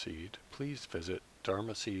Dharma Seed, please visit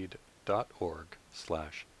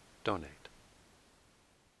dharmaseed.org/donate.